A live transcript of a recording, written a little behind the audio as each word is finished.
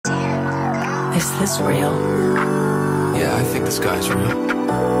Is this real? Yeah, I think the sky's real.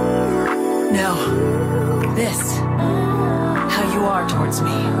 No. This. How you are towards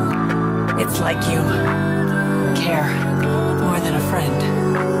me. It's like you care more than a friend.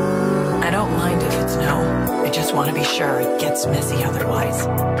 I don't mind if it's no. I just want to be sure it gets messy otherwise.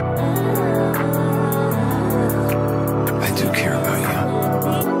 I do care about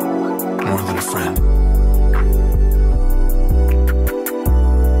you. More than a friend.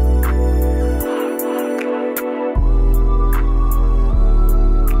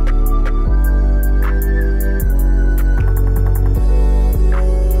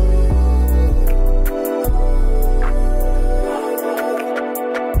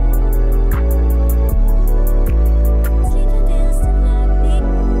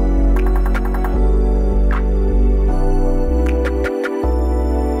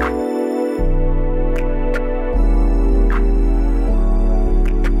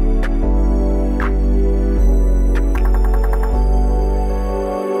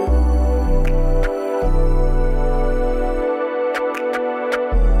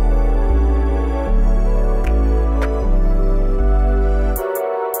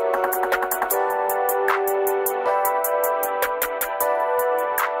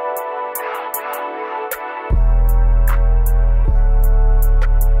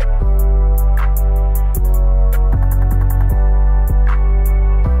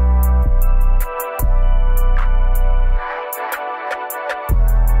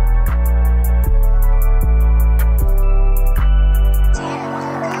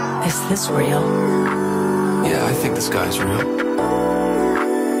 Is this real? Yeah, I think the sky's real.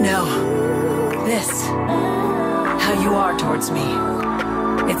 No. This. How you are towards me.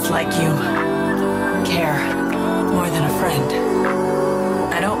 It's like you care more than a friend.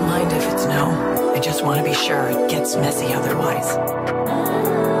 I don't mind if it's no. I just want to be sure it gets messy otherwise.